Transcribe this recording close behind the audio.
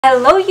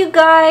Hello you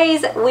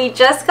guys, we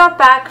just got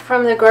back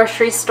from the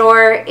grocery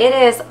store. It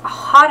is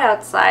hot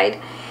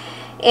outside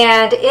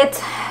and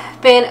it's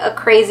been a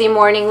crazy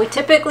morning. We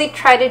typically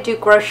try to do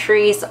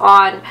groceries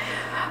on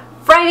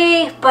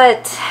Friday,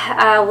 but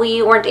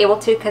we weren't able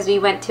to because we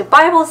went to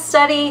Bible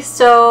study,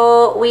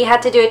 so we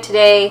had to do it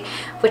today,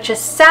 which is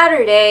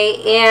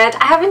Saturday, and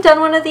I haven't done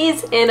one of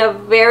these in a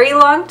very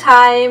long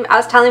time. I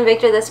was telling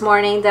Victor this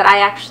morning that I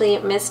actually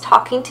miss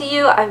talking to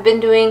you. I've been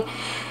doing,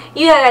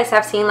 you guys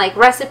have seen like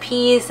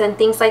recipes and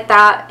things like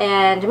that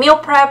and meal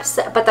preps,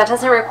 but that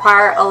doesn't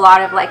require a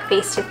lot of like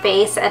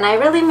face-to-face, and I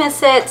really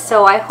miss it.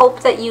 So I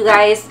hope that you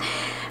guys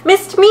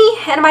missed me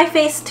and my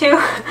face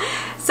too.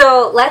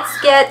 So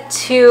let's get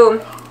to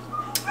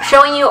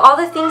showing you all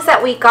the things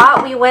that we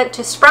got. We went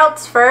to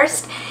Sprouts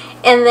first,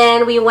 and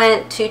then we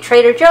went to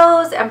Trader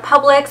Joe's and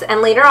Publix,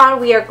 and later on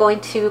we are going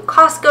to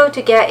Costco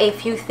to get a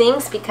few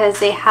things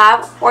because they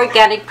have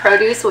organic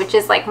produce, which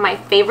is like my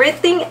favorite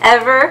thing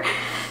ever.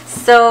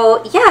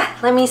 So yeah,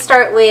 let me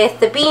start with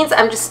the beans.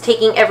 I'm just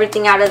taking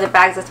everything out of the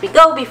bags as we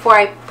go before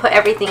I put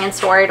everything and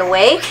store it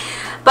away.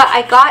 But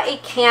I got a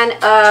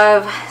can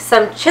of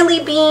some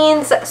chili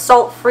beans,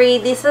 salt-free.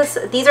 These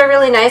are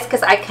really nice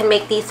because I can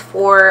make these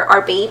for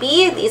our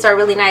baby. These are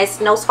really nice,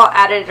 no salt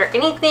added or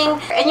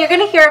anything. And you're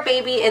gonna hear a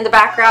baby in the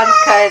background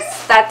because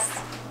that's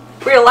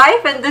real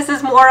life and this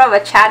is more of a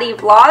chatty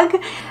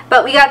vlog.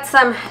 But we got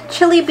some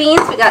chili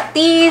beans, we got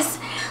these.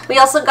 We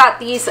also got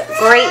these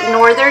Great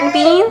Northern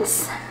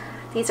beans.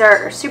 These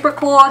are super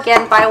cool.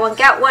 Again, buy one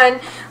get one,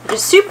 which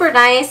is super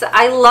nice.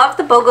 I love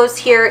the BOGOs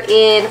here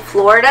in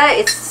Florida.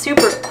 It's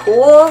super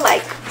cool,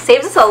 like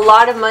saves us a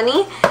lot of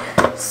money.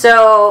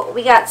 So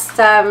we got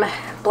some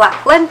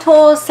black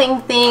lentils,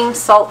 same thing,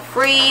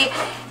 salt-free,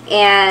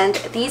 and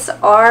these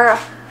are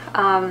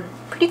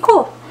pretty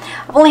cool.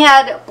 I've only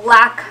had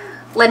black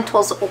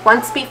lentils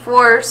once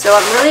before, so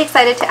I'm really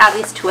excited to add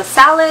these to a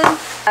salad.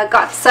 I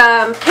got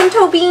some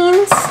pinto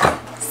beans,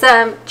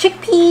 some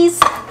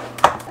chickpeas,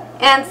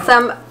 and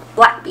some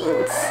black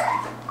beans.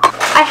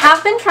 I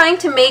have been trying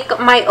to make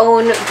my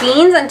own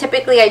beans, and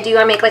typically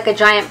I make like a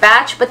giant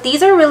batch, but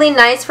these are really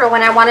nice for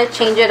when I want to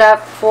change it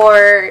up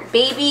for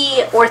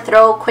baby or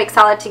throw quick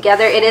salad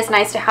together. It is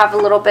nice to have a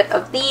little bit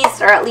of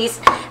these, or at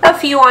least a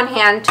few on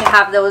hand to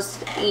have those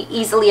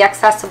easily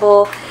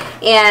accessible,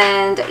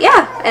 and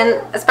yeah,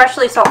 and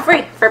especially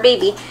salt-free for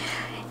baby.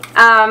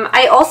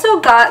 I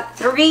also got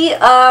 3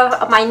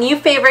 of my new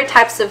favorite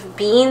types of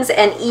beans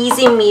and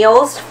easy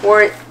meals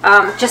for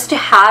just to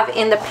have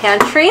in the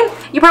pantry.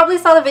 You probably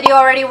saw the video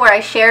already where I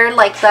shared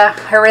like the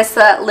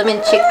harissa lemon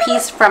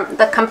chickpeas from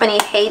the company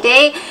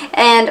Heyday,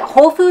 and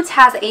Whole Foods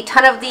has a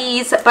ton of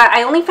these, but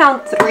I only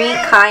found 3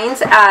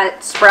 kinds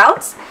at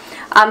Sprouts.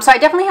 So I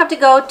definitely have to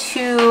go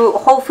to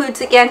Whole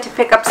Foods again to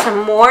pick up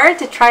some more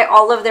to try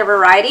all of their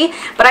variety,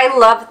 but I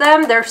love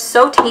them. They're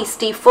so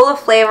tasty, full of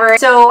flavor.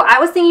 So I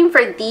was thinking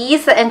for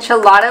these, the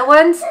enchilada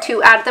ones,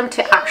 to add them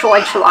to actual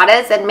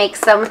enchiladas and make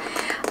some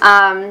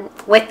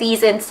with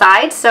these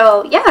inside.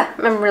 So yeah,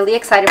 I'm really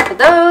excited for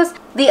those.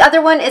 The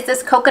other one is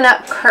this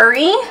coconut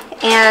curry,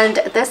 and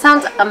this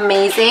sounds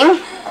amazing.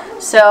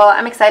 So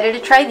I'm excited to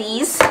try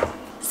these.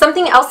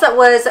 Something else that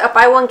was a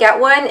buy one get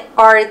one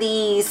are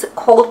these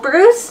cold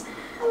brews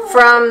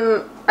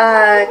from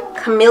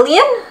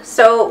Chameleon.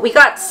 So we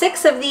got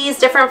 6 of these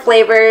different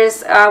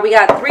flavors. We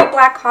got 3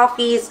 black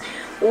coffees,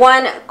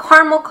 1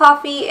 caramel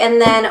coffee,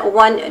 and then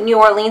 1 New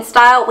Orleans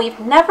style. We've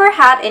never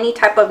had any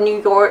type of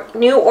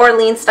New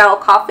Orleans style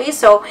coffee,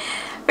 so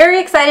very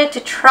excited to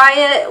try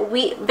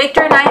it.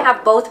 Victor and I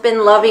have both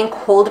been loving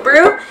cold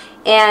brew,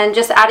 and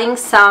just adding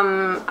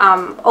some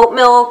oat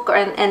milk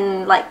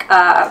and like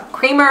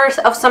creamers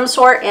of some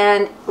sort,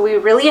 and we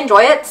really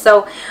enjoy it.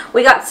 So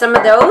we got some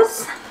of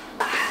those.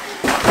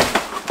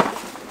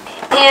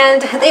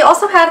 And they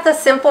also had the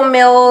Simple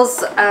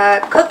Mills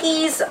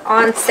cookies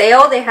on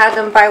sale. They had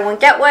them buy one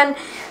get one.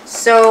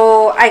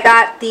 So I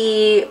got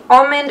the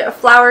almond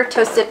flour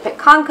toasted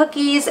pecan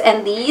cookies,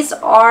 and these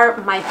are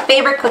my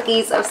favorite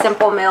cookies of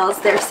Simple Mills.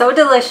 They're so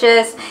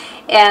delicious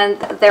and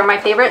they're my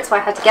favorite, so I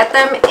had to get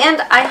them.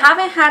 And I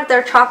haven't had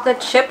their chocolate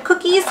chip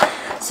cookies,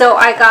 so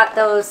I got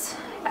those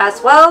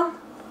as well.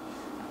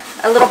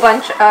 A little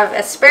bunch of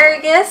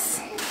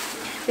asparagus.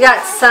 We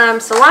got some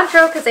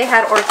cilantro because they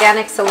had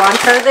organic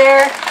cilantro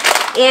there.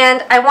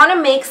 And I want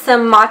to make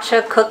some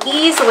matcha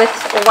cookies with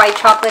white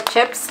chocolate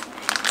chips.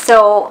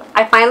 So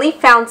I finally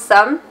found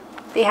some.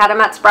 They had them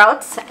at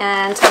Sprouts,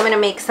 and so I'm going to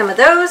make some of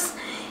those.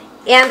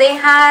 And they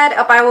had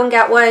a buy one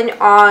get one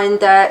on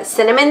the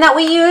cinnamon that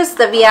we use,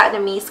 the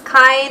Vietnamese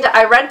kind.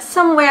 I read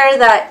somewhere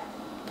that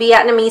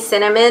Vietnamese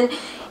cinnamon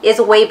is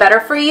way better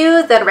for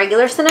you than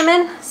regular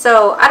cinnamon.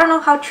 So I don't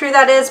know how true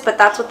that is, but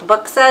that's what the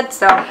book said.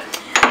 So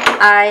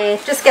I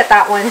just get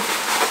that one.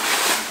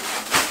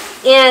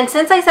 And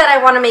since I said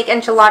I want to make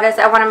enchiladas,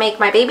 I want to make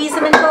my baby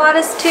some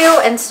enchiladas too.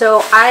 And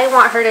so I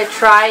want her to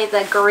try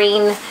the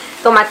green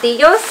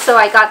tomatillos. So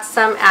I got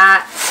some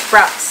at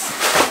Sprouts.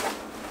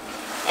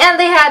 And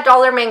they had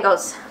dollar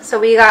mangoes. So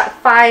we got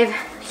 5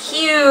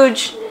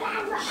 huge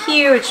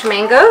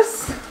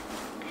mangoes.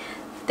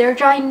 They're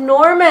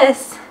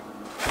ginormous.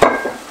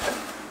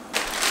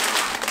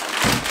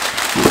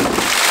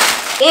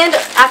 And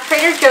at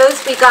Trader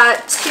Joe's, we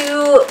got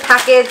 2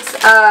 packets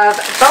of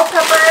bell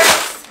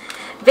peppers.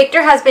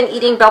 Victor has been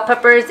eating bell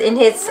peppers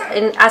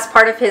as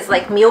part of his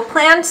like meal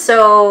plan.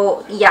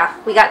 So yeah,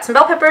 we got some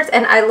bell peppers,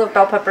 and I love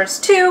bell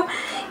peppers too.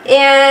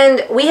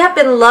 And we have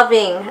been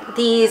loving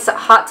these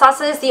hot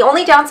sauces. The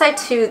only downside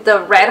to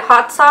the red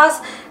hot sauce,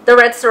 the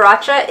red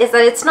sriracha, is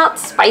that it's not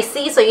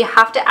spicy, so you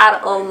have to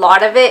add a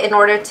lot of it in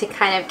order to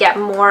kind of get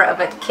more of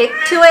a kick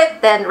to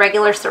it than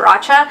regular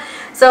sriracha.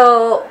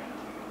 So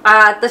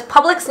the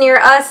Publix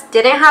near us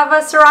didn't have a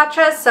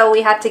sriracha, so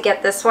we had to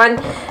get this one.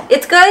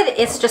 It's good,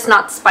 it's just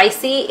not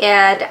spicy,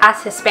 and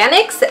as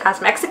Hispanics, as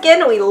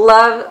Mexican, we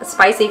love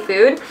spicy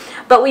food.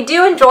 But we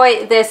do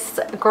enjoy this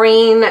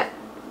green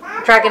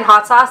dragon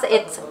hot sauce.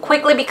 It's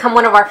quickly become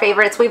one of our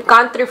favorites. We've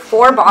gone through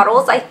 4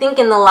 bottles, I think,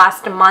 in the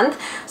last month,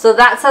 so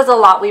that says a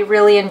lot. We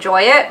really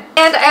enjoy it.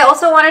 And I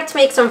also wanted to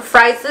make some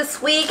fries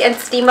this week and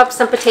steam up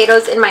some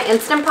potatoes in my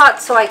Instant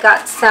Pot, so I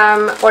got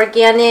some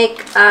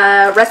organic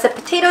russet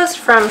potatoes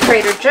from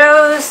Trader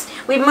Joe's.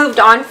 We moved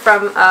on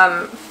from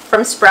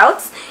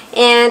Sprouts,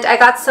 and I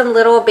got some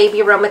little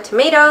baby Roma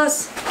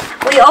tomatoes.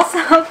 We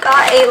also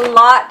got a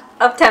lot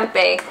of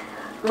tempeh.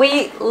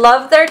 We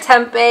love their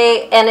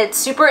tempeh, and it's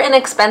super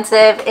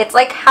inexpensive. It's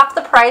like half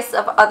the price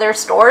of other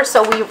stores,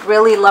 so we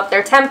really love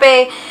their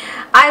tempeh.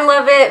 I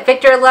love it,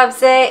 Victor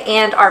loves it,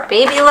 and our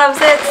baby loves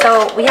it,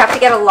 so we have to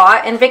get a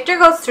lot. And Victor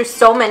goes through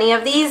so many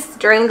of these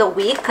during the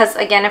week because,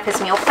 again, of his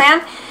meal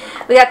plan.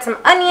 We got some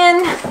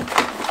onion,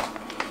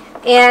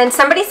 and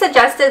somebody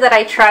suggested that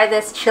I try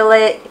this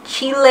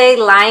chile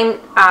lime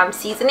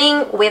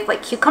seasoning with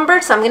like cucumber,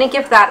 so I'm gonna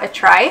give that a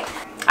try.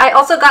 I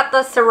also got the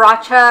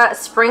sriracha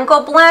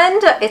sprinkle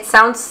blend. It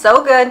sounds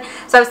so good.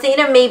 So I was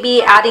thinking of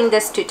maybe adding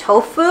this to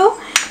tofu,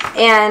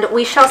 and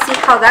we shall see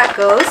how that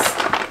goes.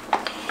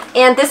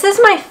 And this is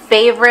my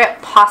favorite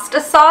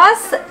pasta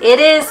sauce.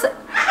 It's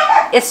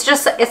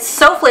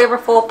so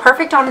flavorful,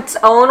 perfect on its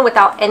own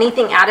without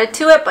anything added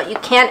to it, but you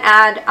can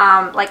add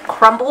like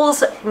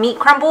crumbles, meat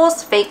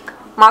crumbles, fake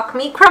mock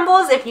meat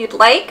crumbles if you'd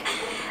like.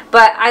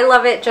 But I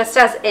love it just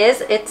as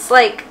is. It's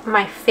like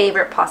my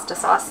favorite pasta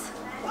sauce.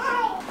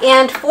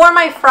 And for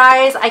my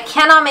fries, I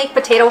cannot make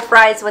potato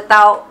fries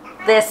without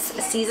this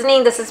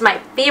seasoning. This is my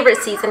favorite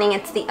seasoning.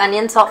 It's the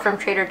onion salt from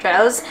Trader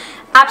Joe's.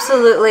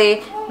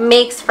 Absolutely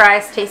makes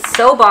fries taste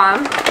so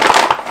bomb.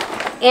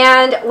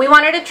 And we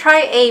wanted to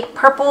try a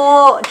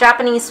purple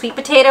Japanese sweet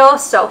potato,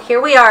 so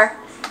here we are.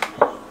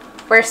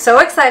 We're so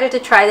excited to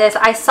try this.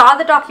 I saw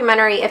the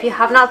documentary. If you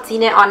have not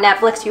seen it on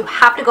Netflix, you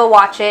have to go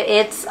watch it.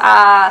 It's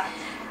Dan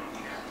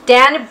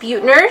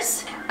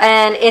Buettner's,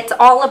 and it's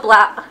all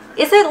about...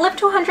 Is it Live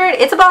to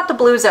 100? It's about the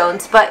blue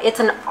zones, but it's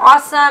an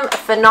awesome,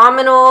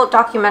 phenomenal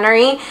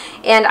documentary,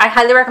 and I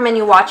highly recommend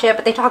you watch it.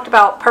 But they talked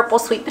about purple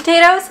sweet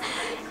potatoes,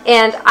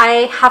 and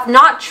I have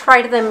not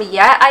tried them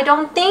yet, I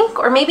don't think,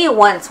 or maybe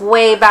once,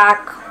 way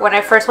back when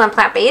I first went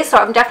plant-based. So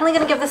I'm definitely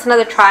going to give this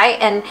another try,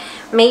 and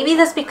maybe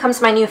this becomes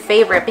my new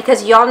favorite,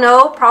 because y'all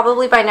know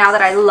probably by now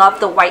that I love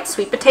the white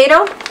sweet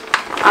potato.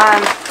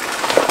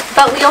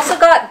 But we also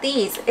got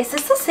these. Is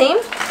this the same?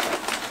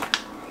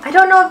 I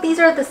don't know if these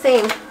are the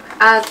same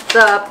as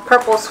the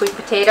purple sweet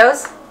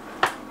potatoes,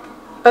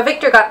 but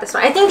Victor got this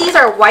one. I think these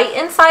are white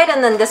inside,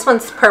 and then this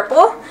one's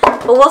purple,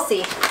 but we'll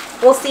see.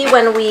 We'll see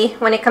when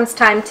it comes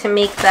time to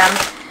make them.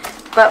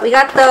 But we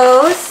got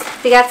those.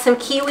 We got some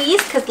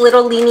kiwis because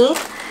little Lini,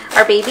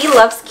 our baby,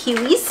 loves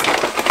kiwis.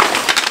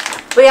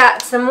 We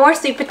got some more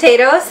sweet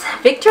potatoes.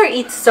 Victor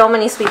eats so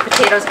many sweet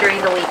potatoes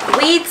during the week.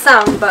 We eat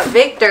some, but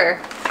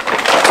Victor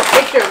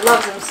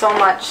loves them so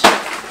much.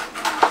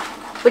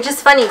 Which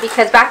is funny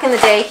because back in the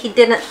day he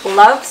didn't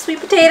love sweet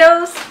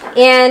potatoes.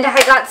 And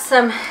I got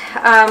some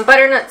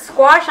butternut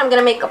squash. I'm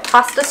gonna make a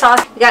pasta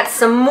sauce. We got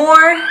some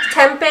more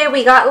tempeh.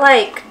 We got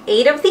like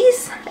 8 of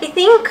these, I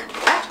think.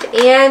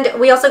 And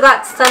we also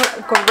got some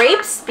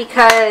grapes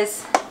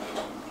because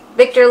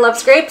Victor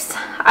loves grapes.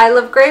 I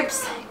love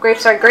grapes.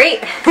 Grapes are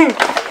great.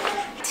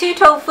 2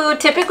 tofu.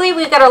 Typically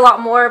we get a lot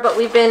more, but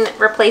we've been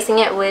replacing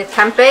it with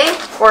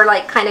tempeh, or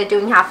like kind of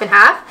doing half and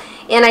half.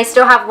 And I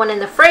still have one in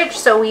the fridge,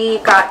 so we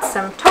got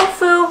some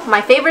tofu. My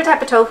favorite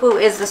type of tofu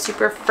is the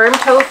super firm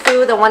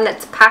tofu, the one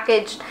that's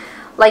packaged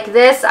like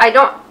this. I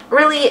don't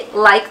really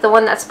like the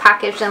one that's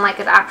packaged in like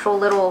an actual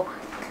little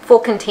full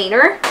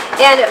container.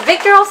 And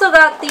Victor also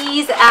got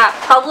these at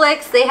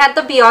Publix. They had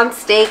the Beyond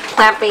Steak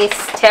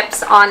plant-based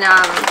tips on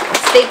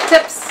steak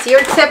tips,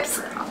 seared tips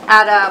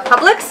at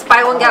Publix.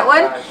 Buy one, get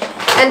one.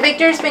 And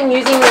Victor's been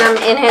using them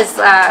in his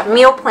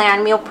meal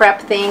plan, meal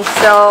prep thing.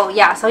 So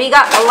yeah, so he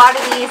got a lot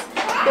of these.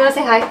 You want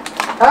to say hi?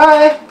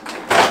 Hi!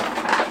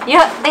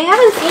 Yeah, they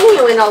haven't seen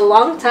you in a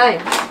long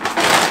time.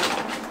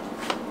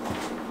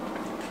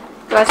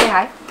 You want to say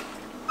hi?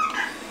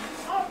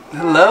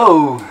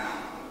 Hello!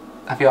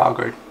 I feel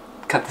awkward.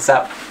 Cut this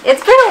out.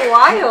 It's been a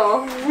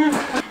while.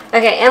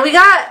 Okay, and we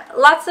got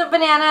lots of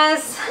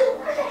bananas.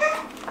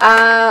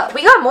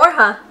 We got more,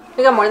 huh?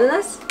 We got more than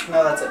this?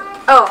 No, that's it.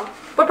 Oh,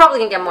 we're probably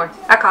gonna get more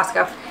at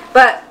Costco.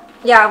 But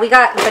yeah, we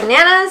got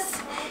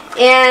bananas,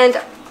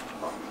 and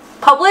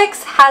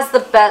Publix has the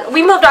best.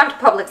 We moved on to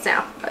Publix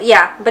now.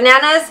 Yeah,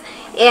 bananas,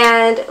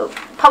 and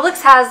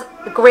Publix has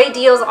great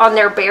deals on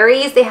their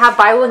berries. They have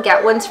buy one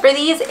get ones for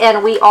these,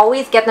 and we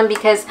always get them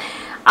because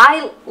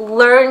I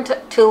learned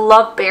to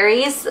love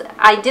berries.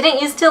 I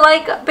didn't used to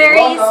like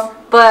berries,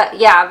 but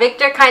yeah,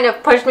 Victor kind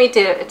of pushed me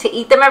to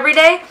eat them every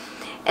day,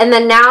 and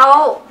then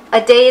now a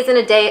day isn't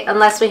a day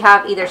unless we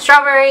have either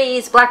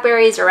strawberries,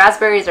 blackberries, or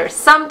raspberries, or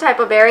some type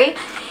of berry.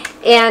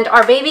 And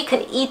our baby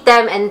can eat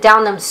them and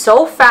down them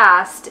so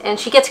fast, and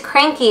she gets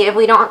cranky if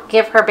we don't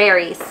give her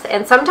berries.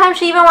 And sometimes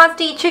she even wants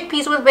to eat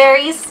chickpeas with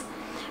berries.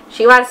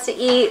 She wants to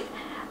eat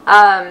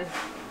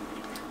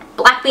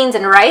black beans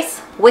and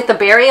rice with a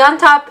berry on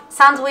top.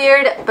 Sounds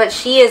weird, but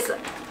she is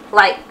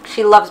like,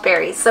 she loves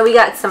berries. So we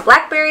got some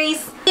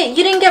blackberries. You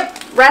didn't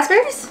get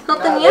raspberries?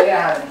 Nothing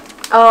yet?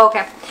 Oh,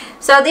 okay.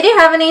 So they didn't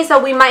have any,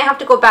 so we might have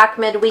to go back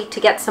midweek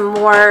to get some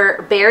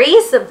more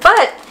berries.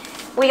 But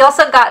we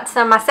also got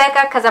some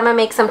maseca because I'm going to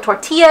make some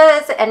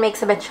tortillas and make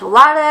some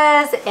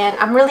enchiladas. And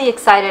I'm really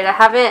excited. I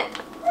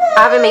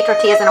haven't made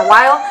tortillas in a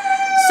while.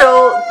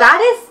 So that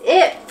is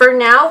it for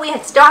now. We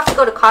still have to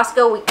go to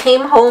Costco. We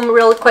came home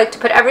really quick to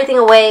put everything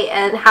away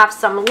and have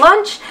some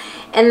lunch.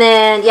 And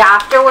then, yeah,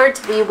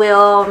 afterwards we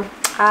will,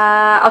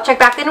 I'll check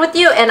back in with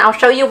you and I'll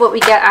show you what we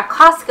get at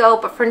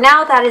Costco. But for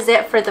now, that is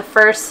it for the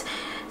first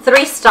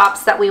 3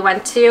 stops that we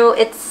went to.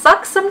 It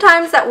sucks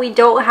sometimes that we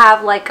don't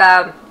have like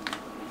a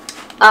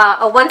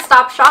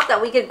one-stop shop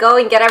that we could go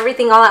and get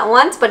everything all at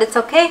once, but it's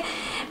okay.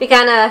 We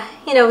kind of,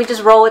 you know, we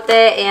just roll with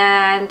it,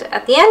 and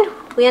at the end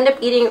we end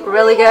up eating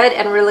really good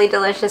and really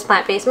delicious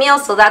plant-based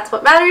meals, so that's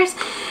what matters.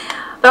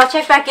 But I'll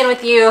check back in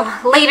with you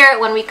later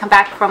when we come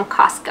back from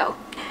Costco.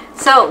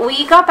 So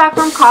we got back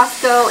from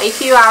Costco a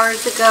few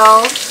hours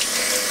ago.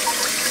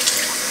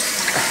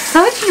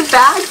 Such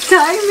bad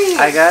timing.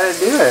 I gotta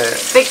do it.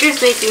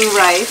 Victor's making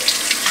rice.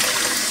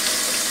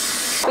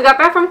 We got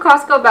back from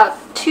Costco about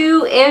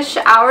 2-ish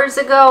hours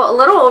ago, a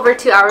little over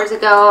 2 hours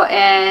ago,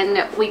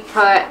 and we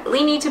put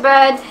Leanie to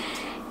bed,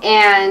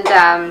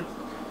 and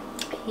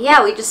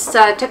yeah, we just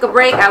took a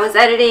break. I was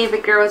editing,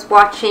 Victor was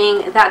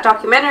watching that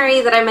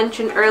documentary that I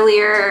mentioned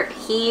earlier.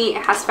 He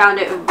has found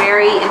it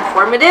very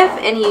informative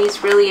and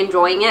he's really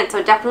enjoying it,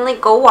 so definitely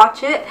go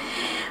watch it.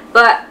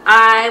 But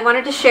I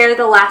wanted to share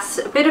the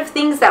last bit of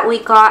things that we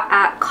got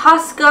at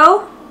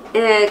Costco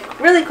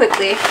really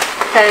quickly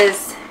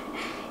because,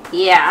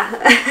 yeah.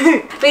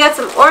 We got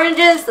some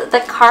oranges.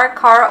 The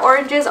car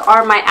oranges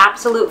are my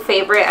absolute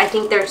favorite. I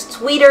think they're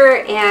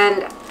sweeter,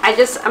 and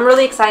I'm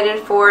really excited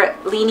for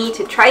Leanie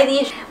to try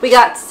these. We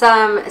got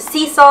some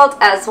sea salt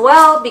as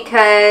well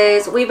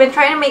because we've been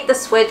trying to make the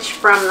switch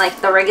from like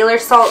the regular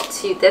salt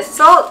to this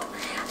salt.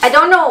 I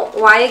don't know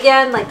why,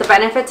 again, like the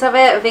benefits of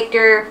it.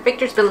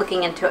 Victor's been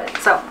looking into it,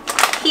 so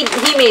he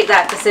made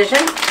that decision.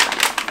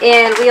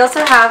 And we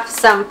also have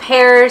some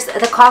pears.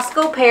 The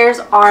Costco pears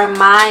are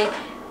my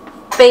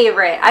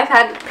favorite. I've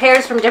had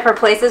pears from different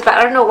places, but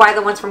I don't know why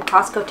the ones from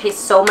Costco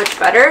taste so much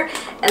better,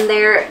 and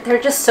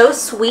they're just so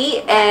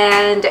sweet,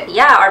 and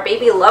yeah, our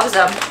baby loves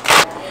them.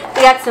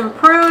 We got some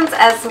prunes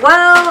as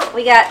well.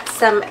 We got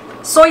some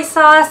soy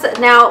sauce.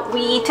 Now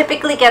we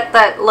typically get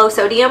the low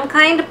sodium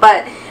kind,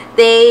 but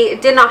they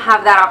did not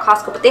have that at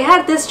Costco, but they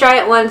had this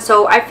giant one,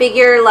 so I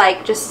figure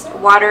like just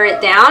water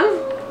it down.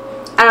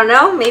 I don't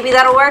know, maybe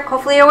that'll work.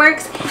 Hopefully it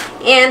works.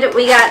 And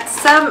we got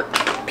some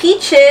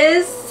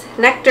peaches,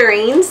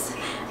 nectarines.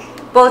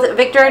 Both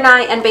Victor and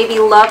I and baby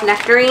love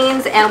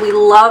nectarines, and we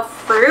love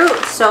fruit,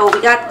 so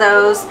we got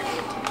those.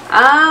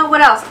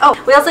 What else?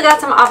 Oh, we also got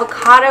some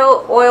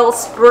avocado oil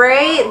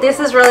spray.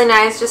 This is really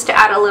nice just to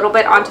add a little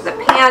bit onto the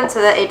pan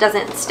so that it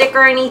doesn't stick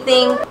or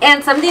anything.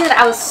 And something that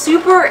I was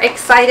super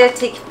excited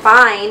to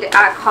find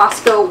at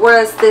Costco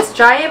was this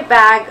giant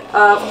bag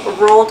of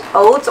rolled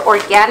oats,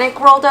 organic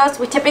rolled oats.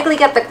 We typically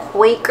get the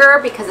Quaker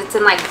because it's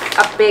in like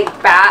a big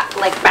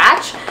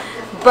batch,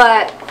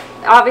 but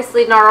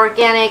obviously not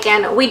organic,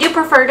 and we do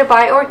prefer to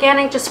buy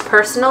organic just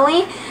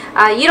personally.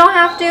 You don't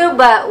have to,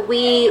 but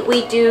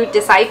we do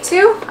decide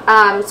to.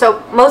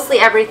 So mostly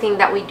everything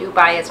that we do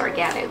buy is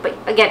organic, but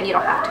again, you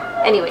don't have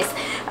to. Anyways,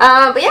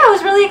 but yeah, I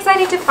was really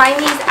excited to find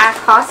these at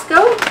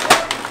Costco.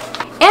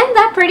 And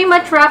that pretty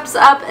much wraps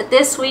up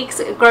this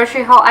week's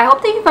grocery haul. I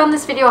hope that you found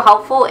this video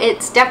helpful.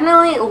 It's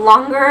definitely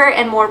longer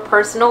and more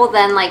personal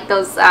than like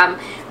those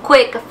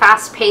quick,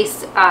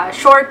 fast-paced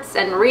shorts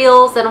and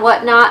reels and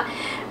whatnot.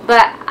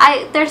 But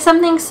there's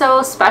something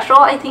so special,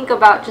 I think,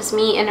 about just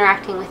me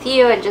interacting with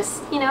you and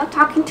just, you know,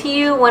 talking to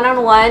you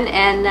one-on-one.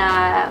 And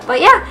but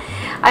yeah,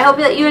 I hope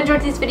that you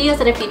enjoyed these videos,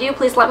 and if you do,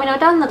 please let me know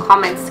down in the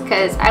comments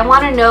because I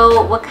want to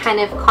know what kind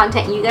of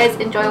content you guys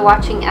enjoy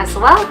watching as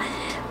well.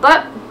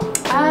 But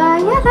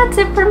yeah, that's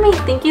it for me.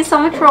 Thank you so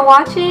much for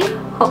watching.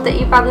 Hope that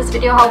you found this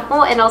video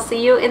helpful, and I'll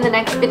see you in the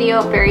next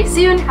video very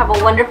soon. Have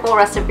a wonderful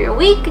rest of your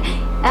week.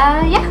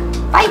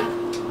 Yeah, bye.